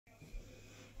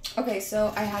Okay,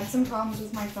 so I had some problems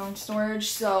with my phone storage,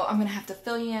 so I'm gonna have to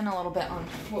fill you in a little bit on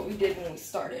what we did when we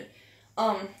started.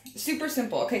 Super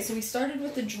simple. Okay, so we started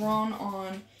with the drawn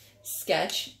on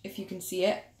sketch, if you can see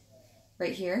it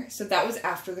right here. So that was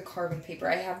after the carbon paper.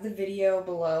 I have the video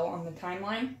below on the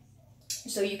timeline,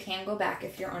 so you can go back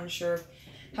if you're unsure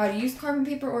how to use carbon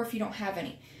paper or if you don't have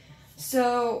any.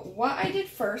 So what I did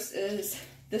first is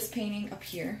this painting up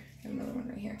here. I have another one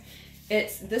right here.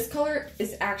 This color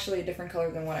is actually a different color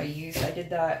than what I used. I did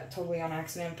that totally on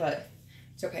accident, but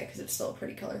it's okay because it's still a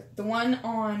pretty color. The one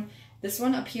on this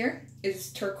one up here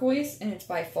is turquoise and it's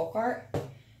by Folk Art.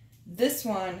 This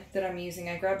one that I'm using,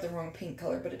 I grabbed the wrong paint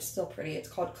color, but it's still pretty. It's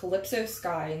called Calypso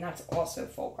Sky and that's also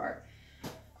Folk Art.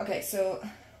 Okay, so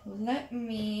here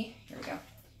we go.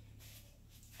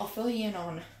 I'll fill you in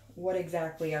on what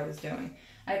exactly I was doing.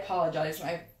 I apologize.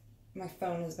 My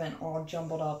phone has been all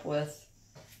jumbled up with,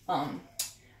 I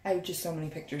have just so many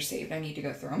pictures saved. I need to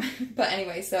go through them. But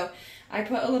anyway, so I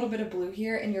put a little bit of blue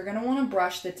here, and you're going to want a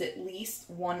brush that's at least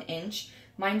 1 inch.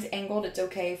 Mine's angled. It's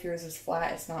okay if yours is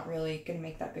flat. It's not really going to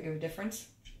make that big of a difference.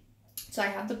 So I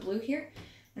have the blue here.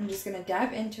 I'm just going to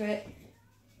dab into it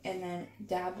and then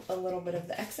dab a little bit of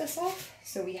the excess off.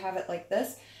 So we have it like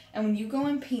this. And when you go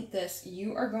and paint this,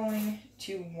 you are going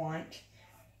to want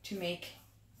to make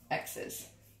X's.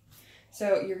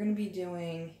 So you're going to be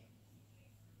doing,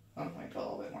 oh, I'm going to put a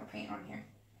little bit more paint on here.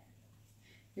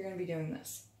 You're going to be doing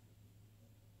this.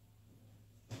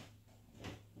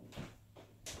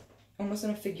 Almost in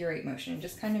a figure 8 motion.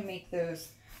 Just kind of make those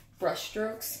brush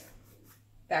strokes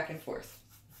back and forth.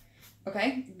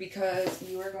 Okay? Because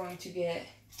you are going to get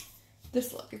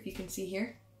this look, if you can see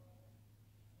here.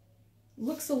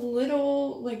 Looks a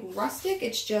little like rustic.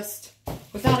 It's just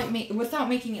without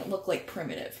making it look like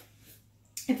primitive,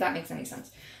 if that makes any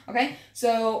sense. Okay,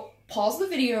 so pause the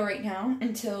video right now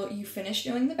until you finish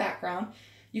doing the background.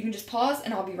 You can just pause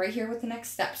and I'll be right here with the next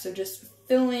step. So just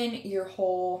fill in your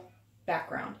whole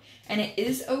background. And it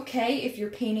is okay if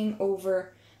you're painting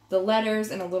over the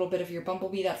letters and a little bit of your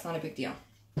bumblebee. That's not a big deal.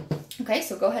 Okay,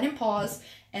 so go ahead and pause,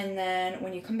 and then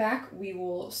when you come back, we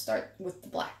will start with the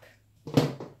black.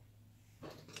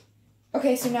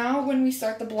 Okay, so now when we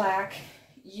start the black,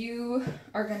 you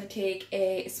are going to take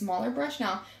a smaller brush.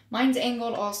 Now, mine's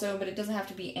angled also, but it doesn't have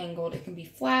to be angled. It can be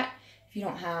flat. If you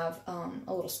don't have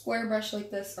a little square brush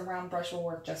like this, a round brush will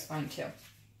work just fine too.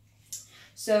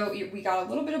 So we got a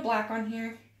little bit of black on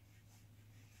here.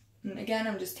 And again,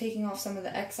 I'm just taking off some of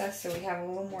the excess so we have a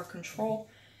little more control.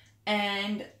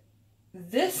 And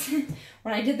this,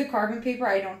 when I did the carbon paper,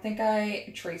 I don't think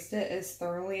I traced it as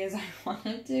thoroughly as I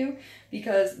wanted to,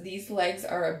 because these legs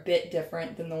are a bit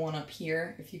different than the one up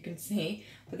here, if you can see,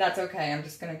 but that's okay. I'm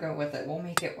just going to go with it. We'll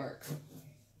make it work.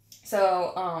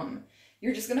 So,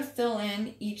 you're just going to fill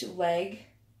in each leg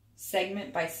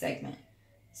segment by segment.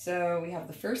 So we have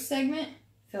the first segment,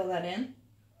 fill that in,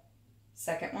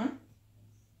 second one,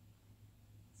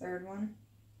 third one,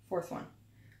 fourth one.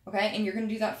 Okay, and you're going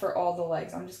to do that for all the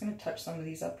legs. I'm just going to touch some of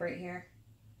these up right here.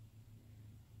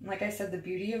 And like I said, the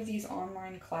beauty of these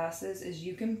online classes is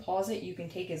you can pause it. You can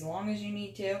take as long as you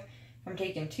need to. If I'm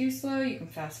taking too slow, you can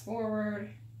fast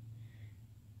forward.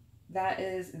 That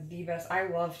is the best. I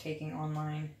love taking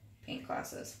online paint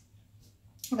classes.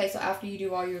 Okay, so after you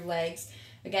do all your legs,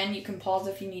 again, you can pause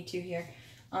if you need to here.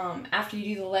 After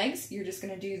you do the legs, you're just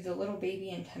going to do the little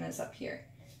baby antennas up here.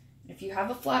 If you have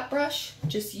a flat brush,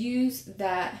 just use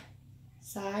that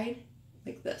side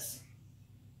like this,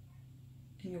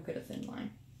 and you'll get a thin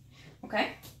line.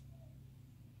 Okay?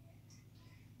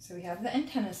 So we have the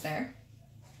antennas there.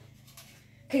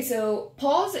 Okay, so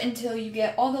pause until you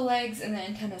get all the legs and the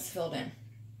antennas filled in.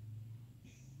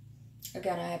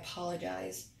 Again, I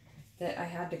apologize that I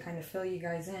had to kind of fill you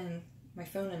guys in. My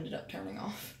phone ended up turning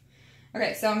off.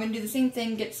 Okay, so I'm going to do the same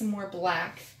thing, get some more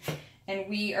black. And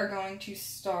we are going to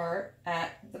start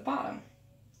at the bottom.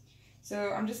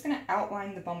 So I'm just going to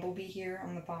outline the bumblebee here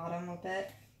on the bottom a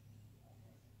bit.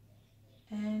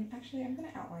 And actually, I'm going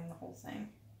to outline the whole thing.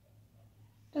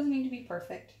 Doesn't need to be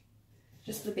perfect.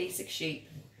 Just the basic shape.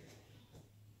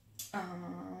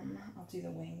 I'll do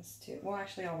the wings too. Well,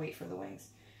 actually, I'll wait for the wings.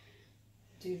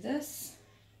 Do this,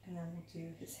 and then we'll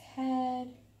do his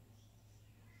head.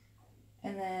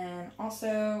 And then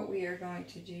also, we are going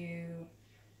to do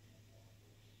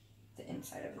the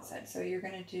inside of his head. So you're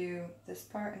going to do this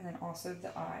part and then also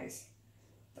the eyes.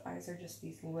 The eyes are just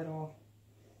these little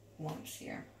lumps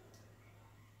here.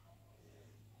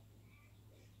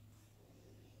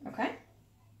 Okay?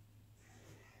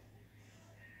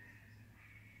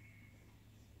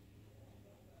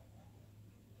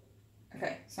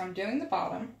 Okay, so I'm doing the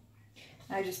bottom.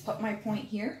 I just put my point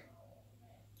here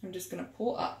I'm just gonna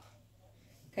pull up.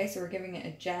 Okay, so we're giving it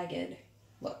a jagged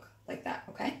look, like that,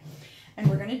 okay? And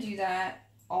we're gonna do that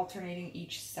alternating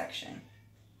each section.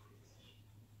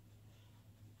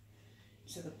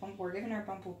 So we're giving our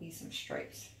bumblebee some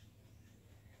stripes.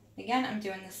 Again, I'm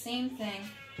doing the same thing.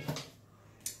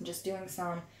 I'm just doing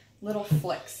some little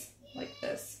flicks like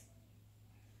this.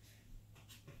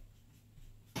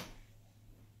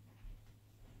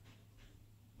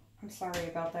 I'm sorry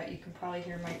about that. You can probably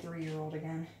hear my 3-year-old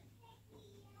again.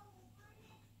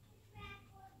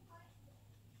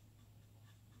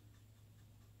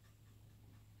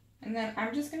 And then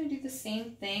I'm just going to do the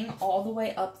same thing all the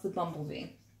way up the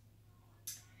bumblebee.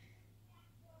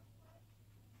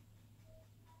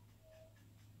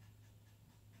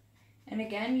 And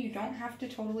again, you don't have to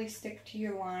totally stick to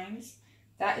your lines.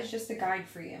 That is just a guide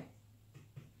for you.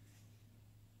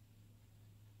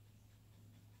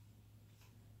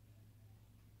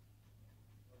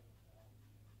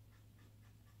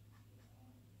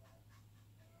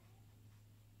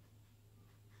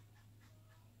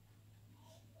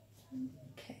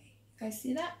 Okay, you guys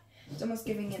see that? It's almost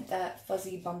giving it that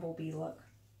fuzzy bumblebee look.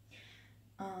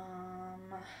 Let's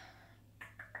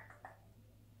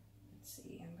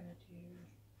see, I'm gonna do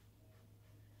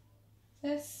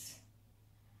this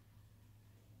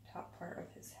top part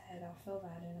of his head. I'll fill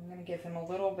that in. I'm gonna give him a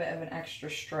little bit of an extra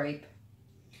stripe.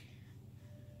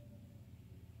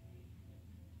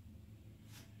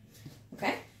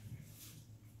 Okay,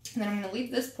 and then I'm gonna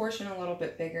leave this portion a little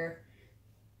bit bigger.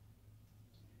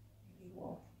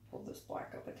 Pull this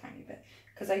black up a tiny bit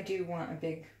because I do want a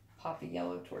big pop of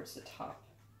yellow towards the top.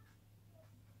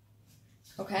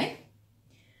 Okay,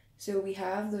 so we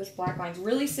have those black lines.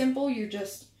 Really simple. You're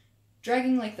just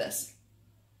dragging like this.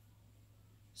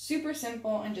 Super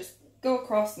simple, and just go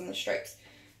across in the stripes.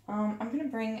 I'm gonna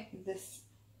bring this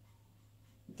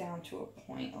down to a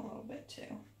point a little bit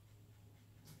too.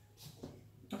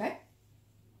 Okay,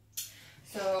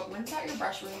 so rinse out your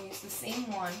brush. We're gonna use the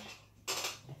same one.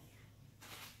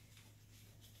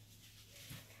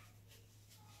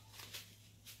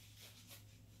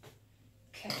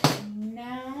 Okay,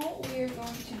 now we are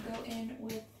going to go in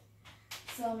with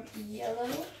some yellow.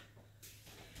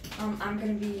 I'm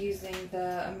going to be using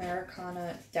the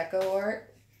Americana Deco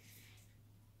Art.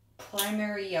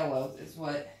 Primary yellow is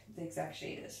what the exact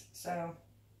shade is. So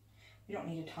you don't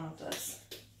need a ton of this.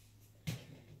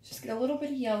 Just get a little bit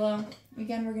of yellow.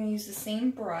 Again, we're going to use the same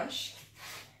brush.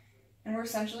 And we're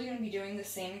essentially going to be doing the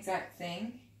same exact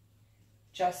thing,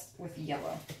 just with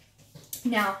yellow.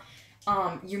 Now,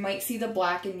 you might see the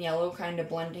black and yellow kind of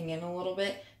blending in a little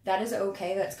bit. That is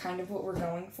okay. That's kind of what we're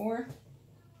going for.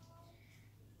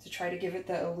 To try to give it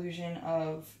the illusion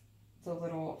of the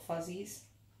little fuzzies.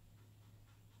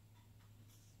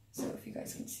 So if you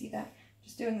guys can see that.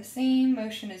 Just doing the same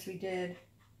motion as we did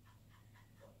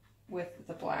with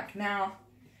the black. Now,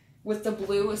 with the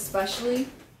blue especially,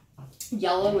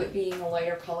 yellow it being a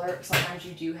lighter color, sometimes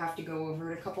you do have to go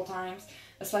over it a couple times.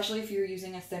 Especially if you're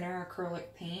using a thinner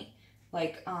acrylic paint.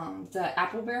 Like the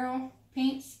Apple Barrel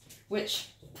paints, which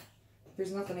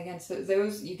there's nothing against those.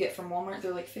 Those you get from Walmart,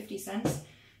 they're like 50 cents.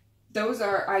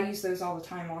 I use those all the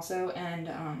time also. And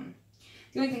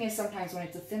the only thing is sometimes when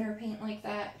it's a thinner paint like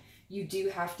that, you do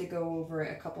have to go over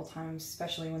it a couple times,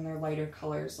 especially when they're lighter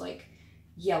colors like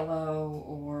yellow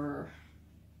or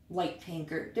light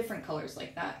pink or different colors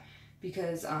like that.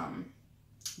 Because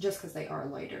just because they are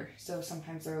lighter. So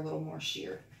sometimes they're a little more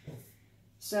sheer.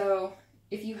 So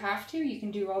if you have to, you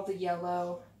can do all the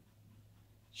yellow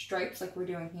stripes like we're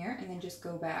doing here, and then just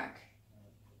go back.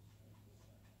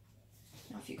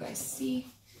 Now if you guys see,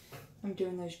 I'm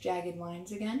doing those jagged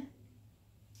lines again.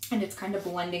 And it's kind of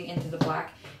blending into the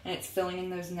black, and it's filling in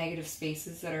those negative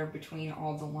spaces that are between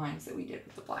all the lines that we did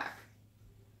with the black.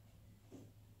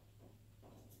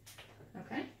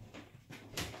 Okay.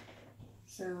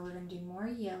 So we're going to do more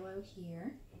yellow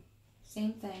here.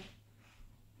 Same thing.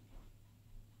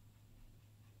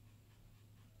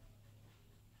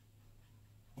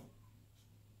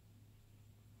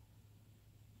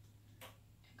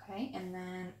 Okay, and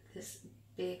then this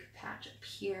big patch up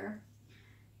here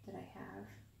that I have.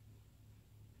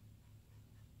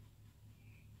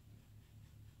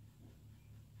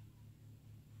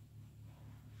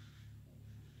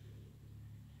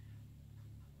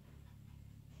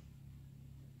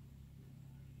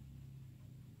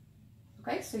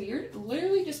 Okay, so you're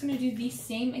literally just going to do the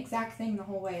same exact thing the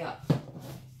whole way up.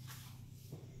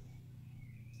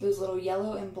 Those little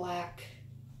yellow and black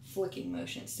flicking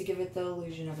motions to give it the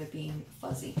illusion of it being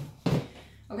fuzzy.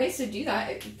 Okay, so do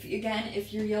that. Again,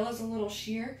 if your yellow's a little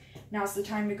sheer, now's the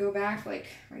time to go back. Like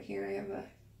right here, I have a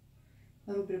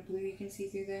little bit of blue you can see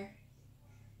through there.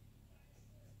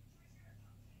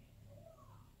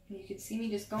 And you can see me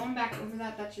just going back over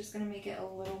that. That's just going to make it a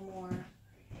little more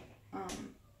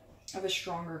of a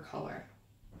stronger color.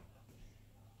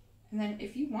 And then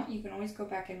if you want, you can always go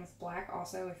back in with black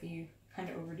also if you kind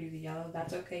of overdo the yellow.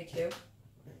 That's okay too.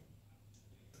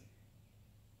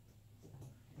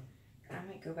 I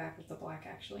might go back with the black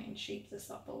actually and shape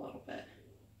this up a little bit.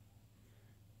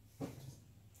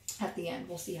 At the end,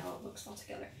 we'll see how it looks all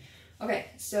together. Okay,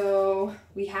 so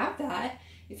we have that.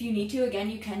 If you need to, again,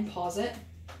 you can pause it.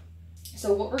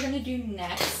 So what we're gonna do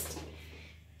next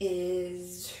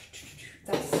is,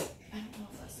 I don't know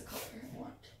if that's the color I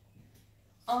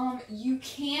want. You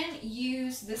can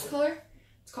use this color.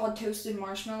 It's called Toasted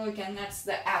Marshmallow. Again, that's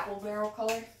the apple barrel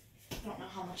color. I don't know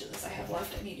how much of this I have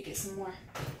left. I need to get some more.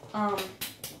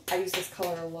 I use this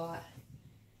color a lot.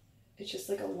 It's just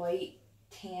like a light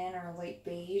tan or a light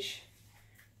beige.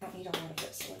 I don't need a lot of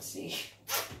it, so let's see.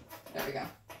 There we go.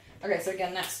 Okay, so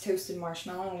again, that's Toasted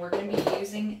Marshmallow, and we're going to be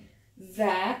using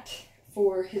that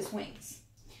for his wings.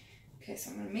 Okay, so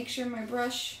I'm going to make sure my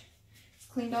brush is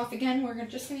cleaned off. Again, we're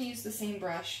just going to use the same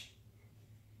brush.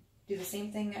 Do the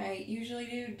same thing I usually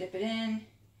do. Dip it in,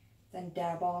 then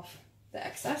dab off the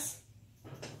excess.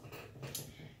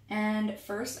 And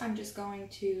first, I'm just going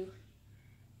to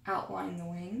outline the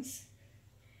wings.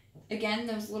 Again,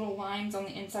 those little lines on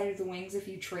the inside of the wings, if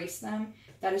you trace them,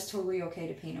 that is totally okay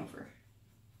to paint over.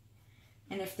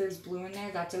 And if there's blue in there,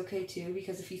 that's okay too,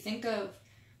 because if you think of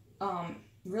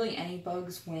really any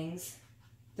bug's wings,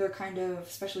 they're kind of,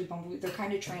 especially bumblebee, they're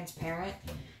kind of transparent.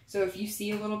 So if you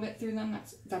see a little bit through them,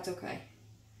 that's okay.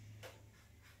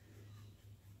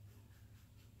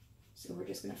 So we're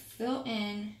just going to fill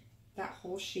in that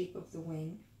whole shape of the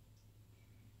wing.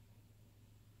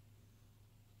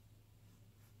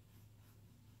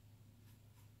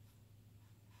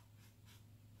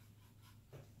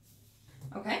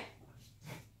 Okay.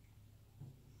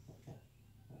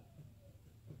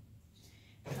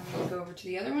 I'm going to go over to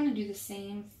the other one and do the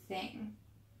same thing.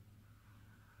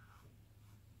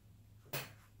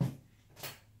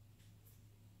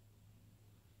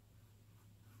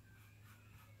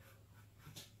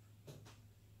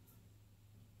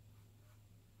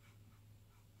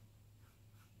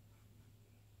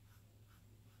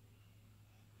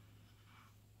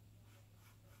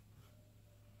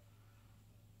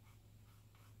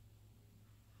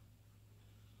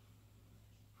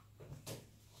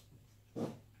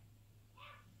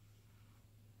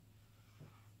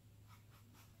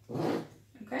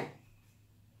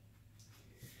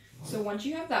 So once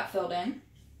you have that filled in,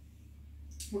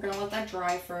 we're going to let that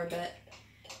dry for a bit.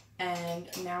 And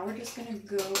now we're just going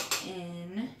to go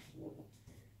in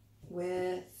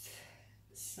with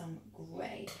some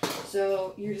gray.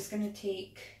 So you're just going to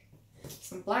take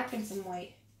some black and some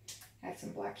white. I have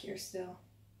some black here still.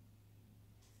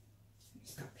 I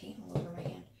just got paint all over my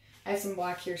hand. I have some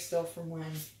black here still from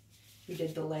when we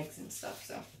did the legs and stuff.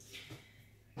 So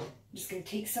I'm just going to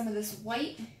take some of this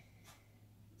white,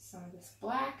 some of this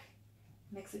black,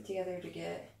 mix it together to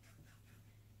get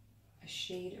a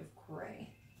shade of gray.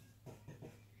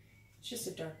 It's just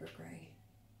a darker gray.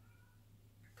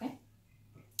 Okay?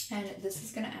 And this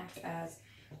is going to act as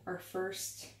our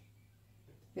first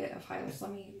bit of highlights.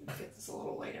 Let me get this a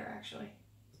little lighter, actually.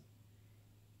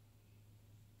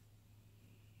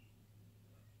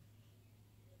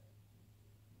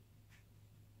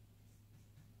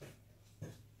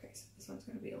 Okay, so this one's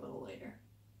going to be a little lighter.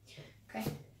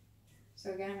 Okay.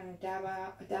 So again, I'm going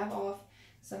to dab off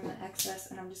some of the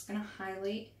excess, and I'm just going to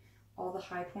highlight all the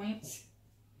high points.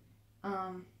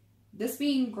 This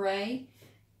being gray,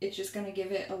 it's just going to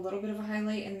give it a little bit of a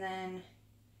highlight, and then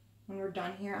when we're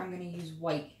done here, I'm going to use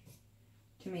white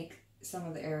to make some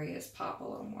of the areas pop a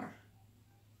little more.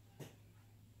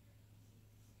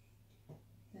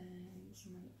 Then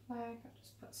some of the black, I'll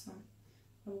just put some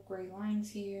little gray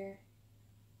lines here.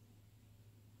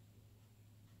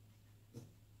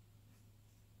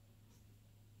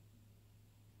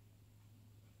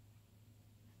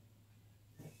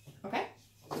 Okay,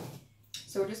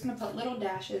 so we're just going to put little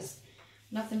dashes,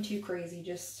 nothing too crazy,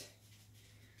 just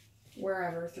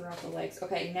wherever throughout the legs.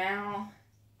 Okay, now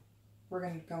we're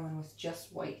going to go in with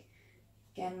just white.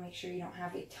 Again, make sure you don't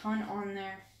have a ton on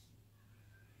there.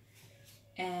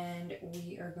 And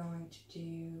we are going to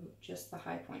do just the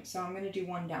high point. So I'm going to do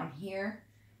one down here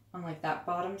on like that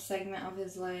bottom segment of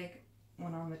his leg,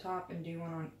 one on the top, and do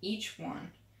one on each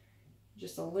one.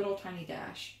 Just a little tiny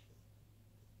dash.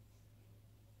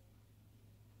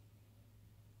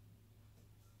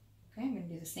 Okay, I'm going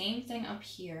to do the same thing up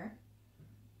here.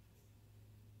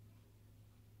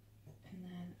 And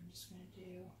then I'm just going to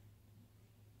do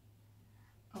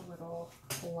a little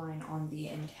line on the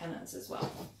antennas as well.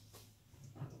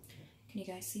 Can you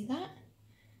guys see that?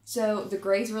 So the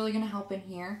gray is really going to help in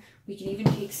here. We can even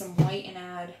take some white and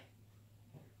add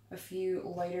a few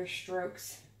lighter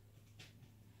strokes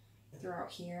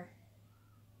throughout here.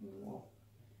 Whoa.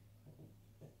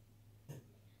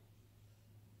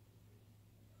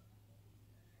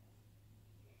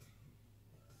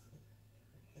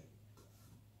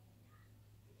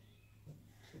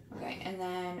 Okay, and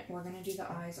then we're going to do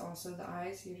the eyes also. The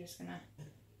eyes, you're just going to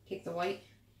take the white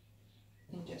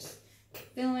and just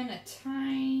fill in a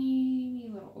tiny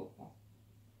little oval.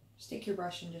 Just take your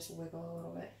brush and just wiggle a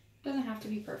little bit. Doesn't have to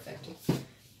be perfect. So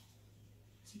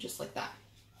just like that.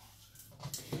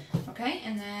 Okay,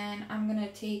 and then I'm going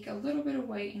to take a little bit of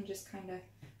white and just kind of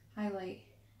highlight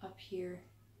up here.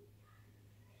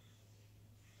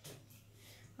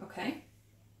 Okay,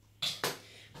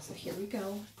 so here we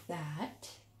go with that.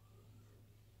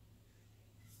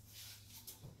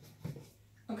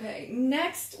 Okay,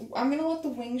 next, I'm going to let the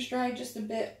wings dry just a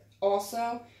bit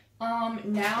also.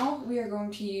 Now we are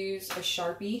going to use a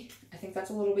Sharpie. I think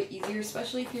that's a little bit easier,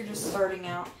 especially if you're just starting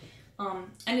out.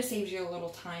 And it saves you a little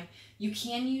time. You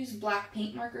can use black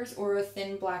paint markers or a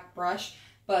thin black brush,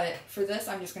 but for this,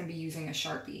 I'm just going to be using a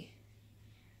Sharpie.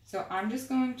 So I'm just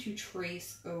going to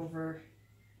trace over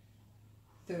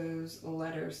those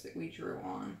letters that we drew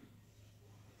on.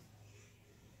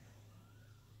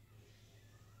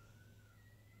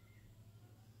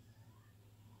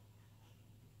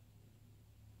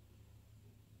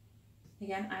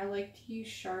 Again, I like to use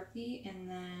Sharpie, and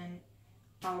then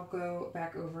I'll go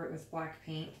back over it with black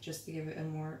paint just to give it a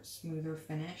more smoother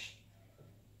finish.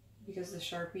 Because the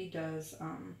Sharpie does,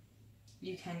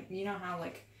 you know how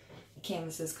like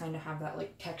canvases kind of have that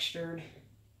like textured,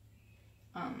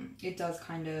 it does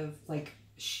kind of like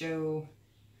show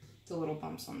the little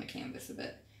bumps on the canvas a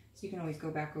bit. So you can always go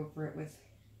back over it with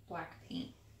black paint.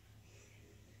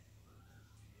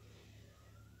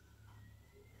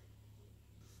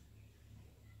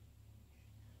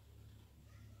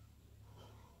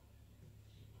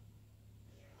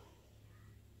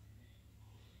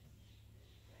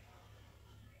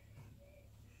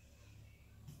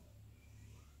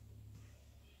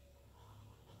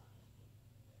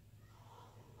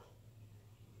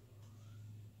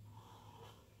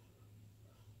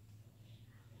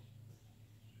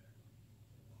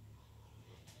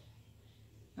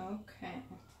 Okay,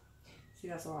 see,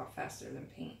 that's a lot faster than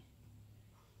paint.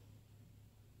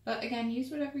 But again, use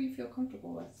whatever you feel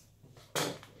comfortable with.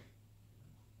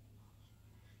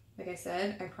 Like I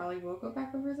said, I probably will go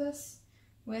back over this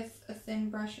with a thin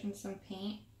brush and some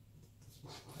paint.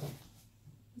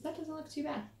 But that doesn't look too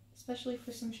bad, especially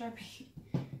for some Sharpie.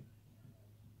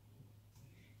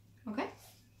 Okay.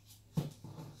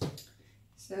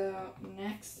 So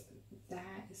next,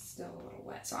 that is still a little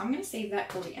wet. So I'm going to save that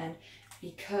till the end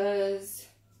because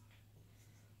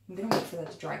I'm going to wait for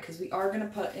that to dry because we are going to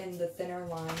put in the thinner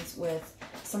lines with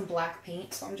some black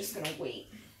paint. So I'm just going to wait.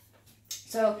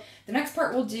 So the next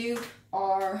part we'll do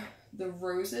are the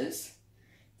roses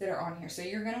that are on here. So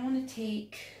you're going to want to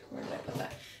take, where did I put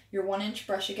that? Your 1-inch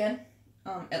brush again,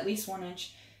 at least 1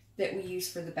 inch that we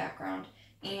use for the background.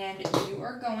 And you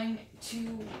are going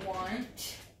to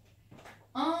want,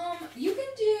 you can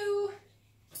do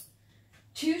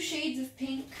 2 shades of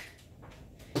pink.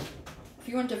 If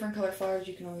you want different color flowers,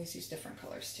 you can always use different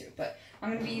colors too. But I'm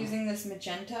going to be using this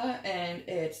magenta, and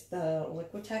it's the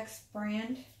Liquitex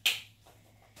brand.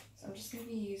 So I'm just going to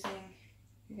be using,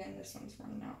 again, this one's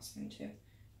running out soon too.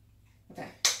 Okay.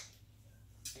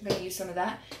 I'm going to use some of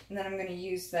that. And then I'm going to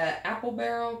use the Apple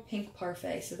Barrel Pink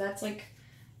Parfait. So that's like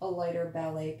a lighter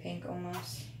ballet pink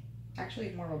almost. Actually,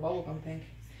 more of a bubblegum pink.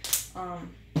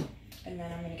 And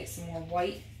then I'm going to get some more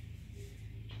white.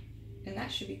 And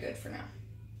that should be good for now.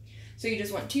 So you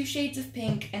just want 2 shades of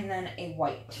pink and then a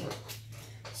white.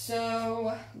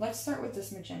 So let's start with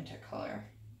this magenta color.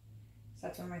 So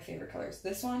that's one of my favorite colors.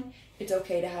 This one, it's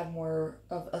okay to have more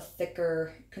of a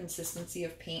thicker consistency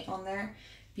of paint on there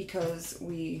because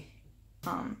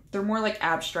they're more like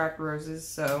abstract roses.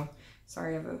 So,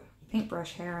 sorry, I have a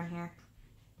paintbrush hair in here.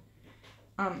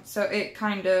 So it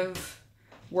kind of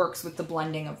works with the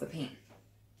blending of the paint.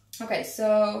 Okay,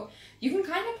 so you can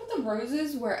kind of put the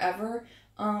roses wherever.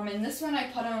 In this one, I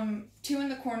put them 2 in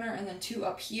the corner and then 2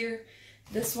 up here.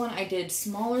 This one, I did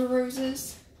smaller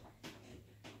roses.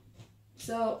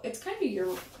 So it's kind of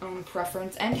your own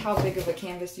preference and how big of a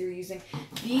canvas you're using.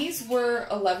 These were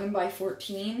 11 by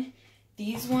 14.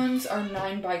 These ones are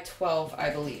 9 by 12, I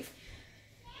believe.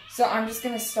 So I'm just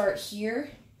going to start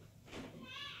here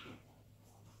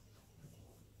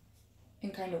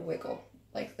and kind of wiggle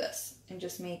like this and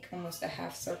just make almost a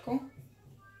half circle.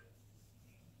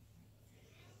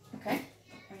 Okay,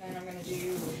 and then I'm going to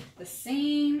the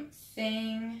same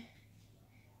thing.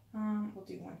 We'll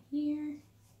do one here.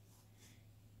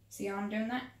 See how I'm doing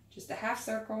that? Just a half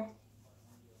circle.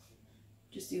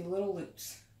 Just do little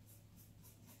loops.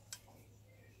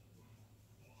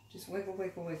 Just wiggle,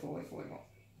 wiggle, wiggle, wiggle, wiggle.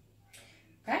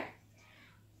 Okay?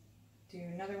 Do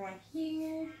another one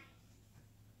here.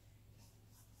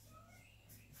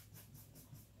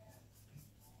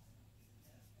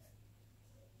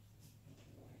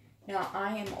 Now,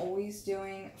 I am always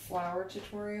doing flower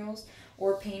tutorials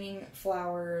or painting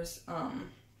flowers,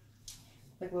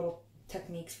 like little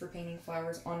techniques for painting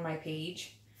flowers on my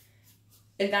page.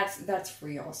 And that's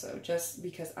free also, just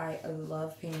because I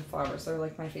love painting flowers. They're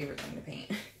like my favorite thing to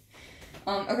paint.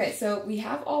 Okay, so we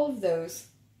have all of those.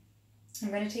 I'm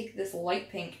going to take this light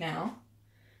pink now.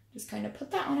 Just kind of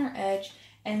put that on our edge.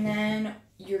 And then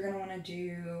you're going to want to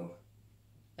do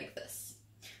like this.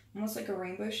 Almost like a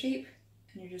rainbow shape.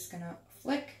 And you're just going to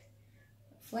flick,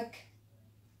 flick,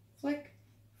 flick,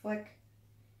 flick.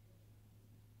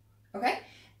 Okay?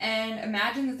 And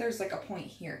imagine that there's like a point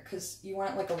here, because you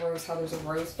want it like a rose, how there's a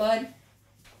rosebud.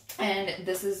 And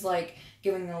this is like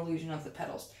giving the illusion of the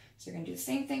petals. So you're going to do the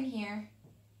same thing here.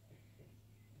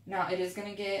 Now it is going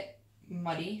to get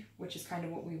muddy, which is kind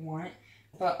of what we want.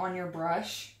 But on your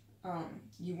brush,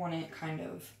 you want it kind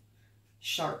of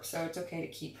sharp, so it's okay to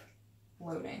keep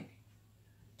loading.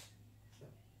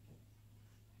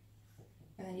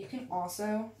 And then you can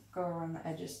also go around the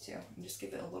edges too, and just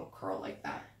give it a little curl like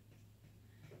that.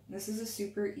 This is a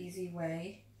super easy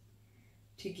way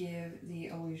to give the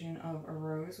illusion of a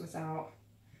rose without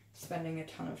spending a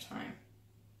ton of time.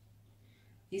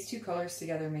 These two colors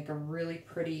together make a really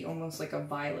pretty, almost like a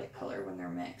violet color when they're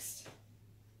mixed.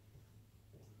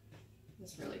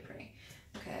 It's really pretty.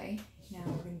 Okay, now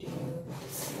we're going to do,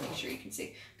 let's make sure you can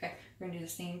see. Okay, we're going to do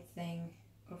the same thing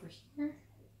over here.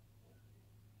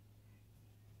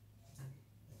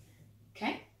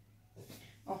 Okay.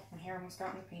 Oh, my hair almost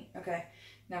got in the paint. Okay,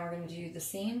 now we're going to do the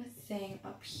same thing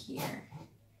up here.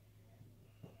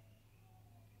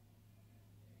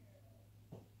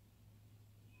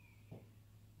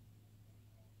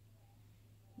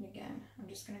 And again, I'm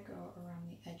just going to go around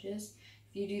the edges.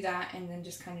 If you do that and then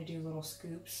just kind of do little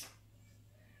scoops,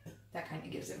 that kind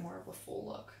of gives it more of a full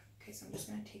look. Okay, so I'm just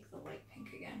going to take the light pink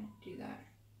again, do that.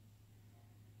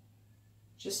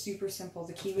 Just super simple.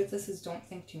 The key with this is don't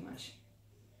think too much.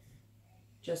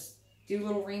 Just do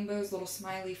little rainbows, little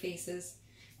smiley faces,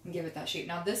 and give it that shape.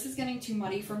 Now this is getting too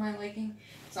muddy for my liking,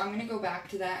 so I'm going to go back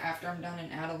to that after I'm done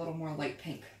and add a little more light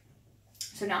pink.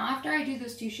 So now after I do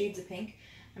those 2 shades of pink,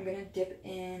 I'm going to dip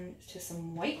into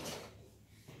some white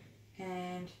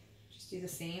and just do the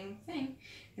same thing.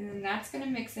 And then that's going to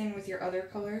mix in with your other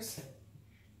colors.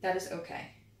 That is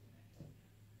okay.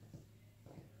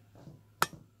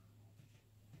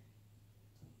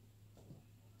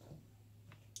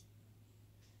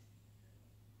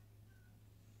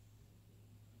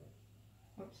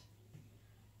 Oops.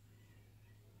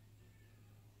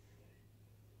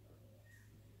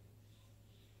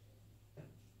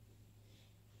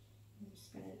 I'm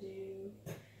just going to do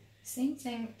the same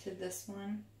thing to this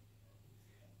one.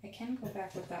 I can go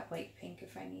back with that light pink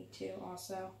if I need to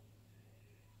also.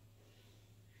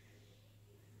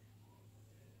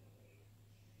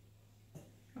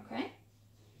 Okay.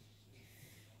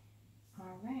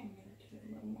 Alright, I'm going to do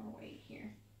a little more white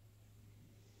here.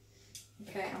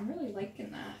 Okay, I'm really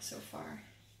liking that so far.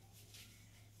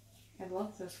 I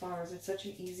love those flowers. It's such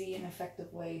an easy and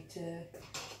effective way to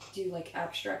do like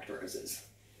abstract roses.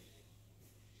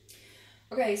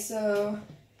 Okay, so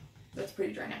that's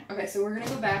pretty dry now. Okay, so we're going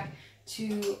to go back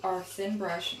to our thin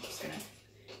brush. I'm just going to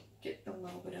get a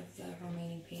little bit of the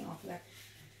remaining paint off of there.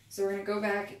 So we're going to go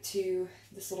back to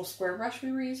this little square brush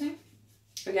we were using.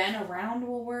 Again, a round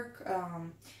will work.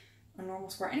 A normal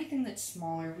square, anything that's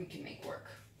smaller we can make work.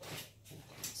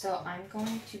 So I'm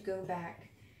going to go back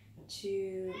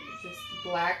to this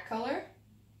black color.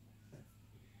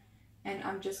 And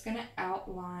I'm just going to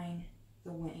outline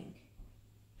the wing.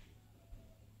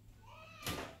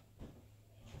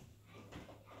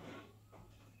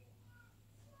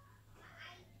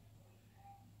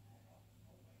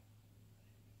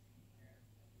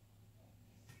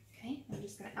 Okay, I'm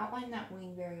just going to outline that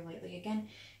wing very lightly. Again,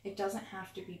 it doesn't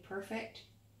have to be perfect.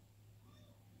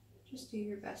 Just do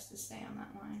your best to stay on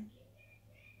that line.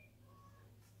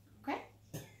 Okay.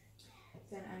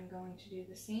 Then I'm going to do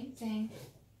the same thing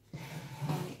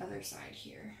on the other side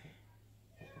here.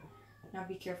 Now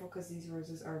be careful because these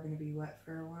roses are going to be wet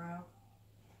for a while.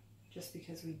 Just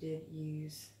because we did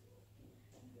use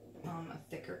a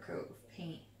thicker coat of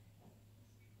paint.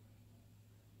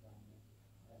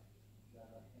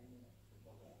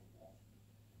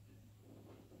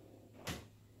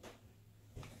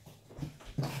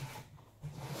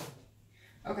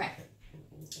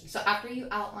 So after you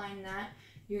outline that,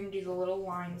 you're going to do the little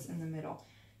lines in the middle.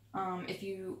 If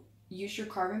you use your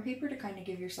carbon paper to kind of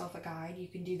give yourself a guide, you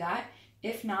can do that.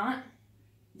 If not,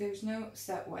 there's no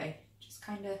set way. Just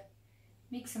kind of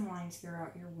make some lines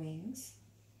throughout your wings.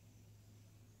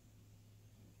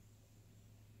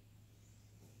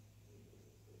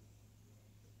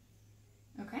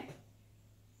 Okay.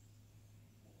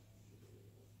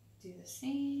 Do the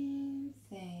same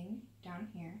thing down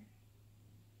here.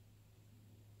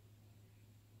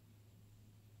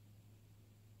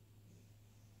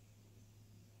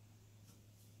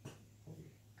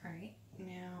 Alright,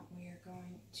 now we are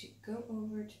going to go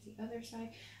over to the other side.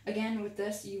 Again, with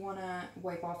this, you want to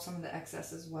wipe off some of the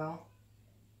excess as well.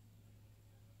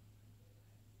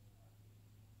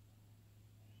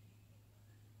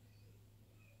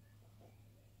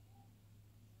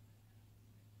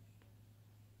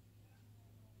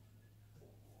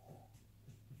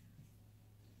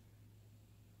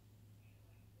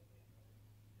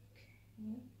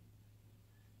 Okay.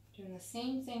 Doing the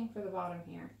same thing for the bottom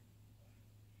here.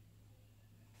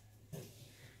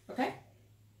 Okay,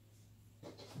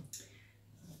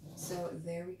 so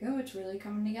there we go. It's really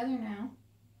coming together now.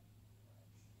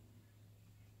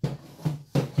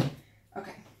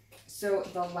 Okay, so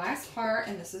the last part,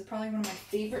 and this is probably one of my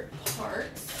favorite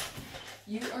parts,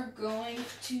 you are going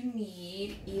to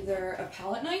need either a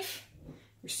palette knife.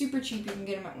 They're super cheap. You can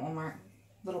get them at Walmart,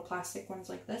 little plastic ones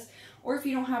like this. Or if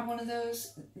you don't have one of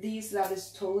these, that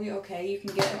is totally okay. You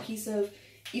can get a piece of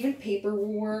even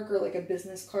paperwork or like a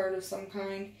business card of some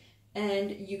kind,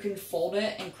 and you can fold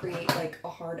it and create like a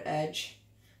hard edge.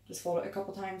 Just fold it a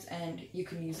couple times and you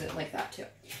can use it like that too.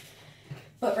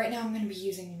 But right now I'm going to be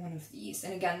using one of these,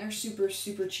 and again, they're super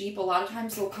cheap. A lot of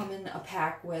times they'll come in a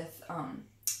pack with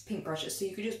paintbrushes, so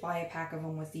you could just buy a pack of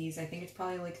them with these. I think it's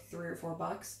probably like $3 or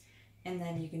 $4, and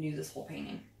then you can do this whole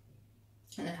painting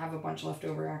and then have a bunch left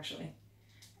over actually.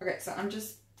 Okay, so I'm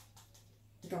just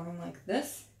going like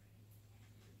this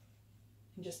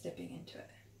and just dipping into it.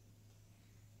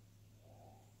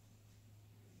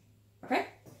 Okay,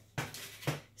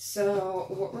 so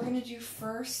what we're going to do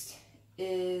first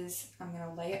is I'm going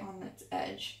to lay it on its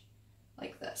edge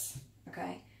like this.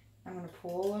 Okay, I'm going to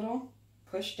pull a little,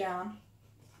 push down,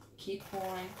 keep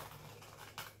pulling,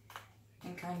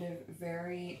 and kind of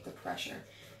vary the pressure.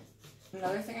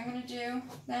 Another thing I'm going to do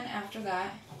then after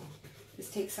that is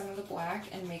take some of the black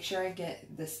and make sure I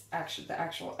get this the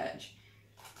actual edge.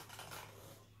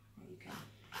 You can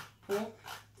pull.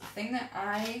 The thing that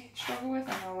I struggle with,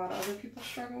 I know a lot of other people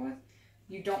struggle with,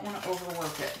 you don't want to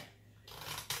overwork it.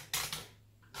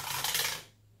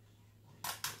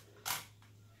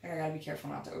 I gotta be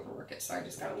careful not to overwork it, so I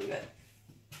just gotta leave it.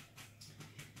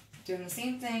 Doing the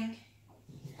same thing,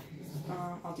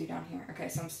 I'll do down here. Okay,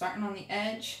 so I'm starting on the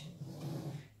edge,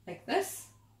 like this.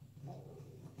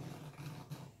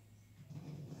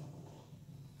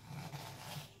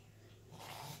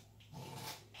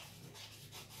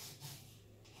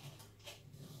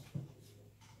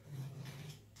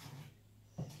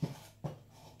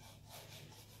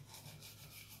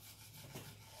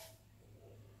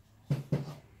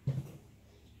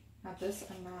 This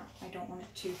I don't want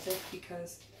it too thick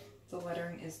because the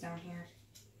lettering is down here.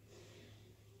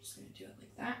 I'm just going to do it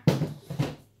like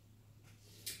that.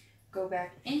 Go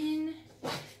back in.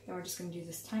 Then we're just going to do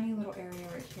this tiny little area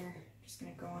right here. Just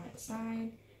going to go on its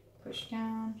side, push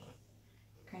down,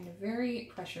 kind of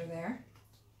vary pressure there.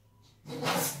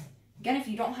 Again, if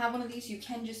you don't have one of these, you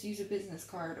can just use a business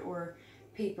card or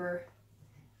paper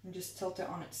and just tilt it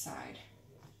on its side.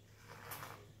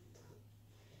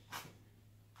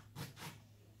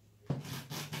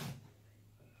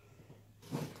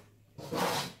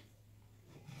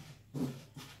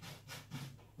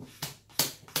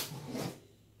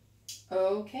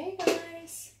 Okay,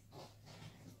 guys,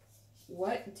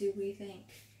 what do we think?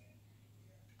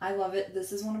 I love it.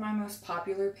 This is one of my most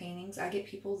popular paintings. I get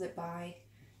people that buy,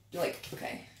 like,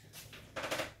 okay,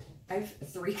 I have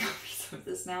 3 copies of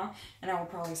this now, and I will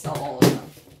probably sell all of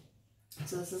them.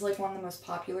 So this is like one of the most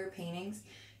popular paintings.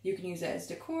 You can use it as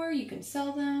decor, you can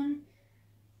sell them,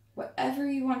 whatever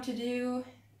you want to do.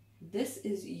 This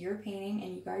is your painting,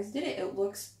 and you guys did it. It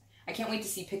looks, I can't wait to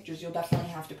see pictures. You'll definitely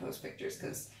have to post pictures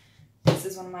because this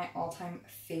is one of my all-time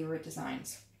favorite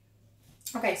designs.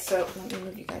 Okay, so let me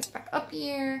move you guys back up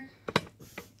here.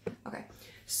 Okay,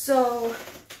 so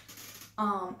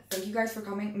thank you guys for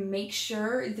coming. Make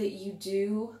sure that you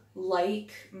do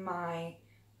like my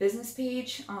business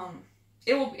page.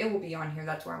 It will be on here.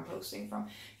 That's where I'm posting from.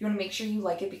 You want to make sure you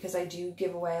like it because I do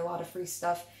give away a lot of free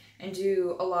stuff and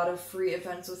do a lot of free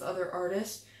events with other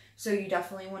artists. So you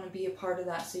definitely want to be a part of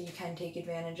that so you can take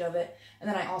advantage of it. And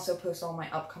then I also post all my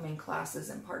upcoming classes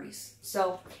and parties.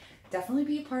 So definitely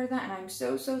be a part of that. And I'm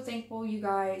so, so thankful you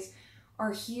guys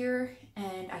are here.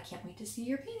 And I can't wait to see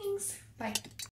your paintings. Bye.